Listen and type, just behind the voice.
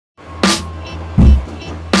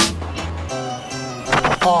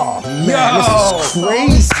Oh man, this is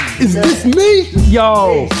crazy. Is this me?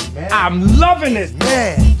 Yo, I'm loving this.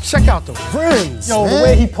 Man, check out the rims. Yo, man. the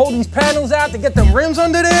way he pulled these panels out to get them rims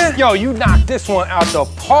under there. Yo, you knocked this one out the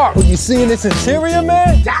park. You seeing this interior,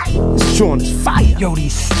 man? This joint is fire. Yo,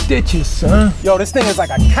 these stitches, son. Yo, this thing is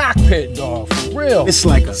like a cockpit, dog, for real. It's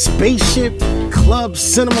like a spaceship, club,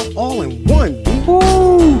 cinema, all in one, B.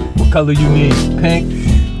 Woo! What color you need?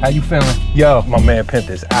 Pink? How you feeling? Yo, my man Pimp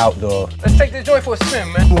is out, dog. Let's take this joint for a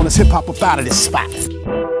spin, man. I want this hip hop up out of this spot.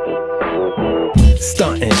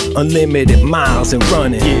 Stunting, unlimited miles and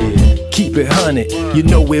running. Yeah. Keep it 100, you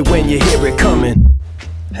know it when you hear it coming.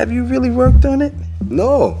 Have you really worked on it?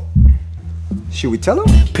 No. Should we tell him?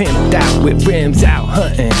 Pimped out with rims out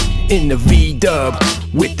hunting. In the V-dub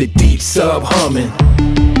with the deep sub humming.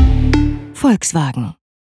 Volkswagen.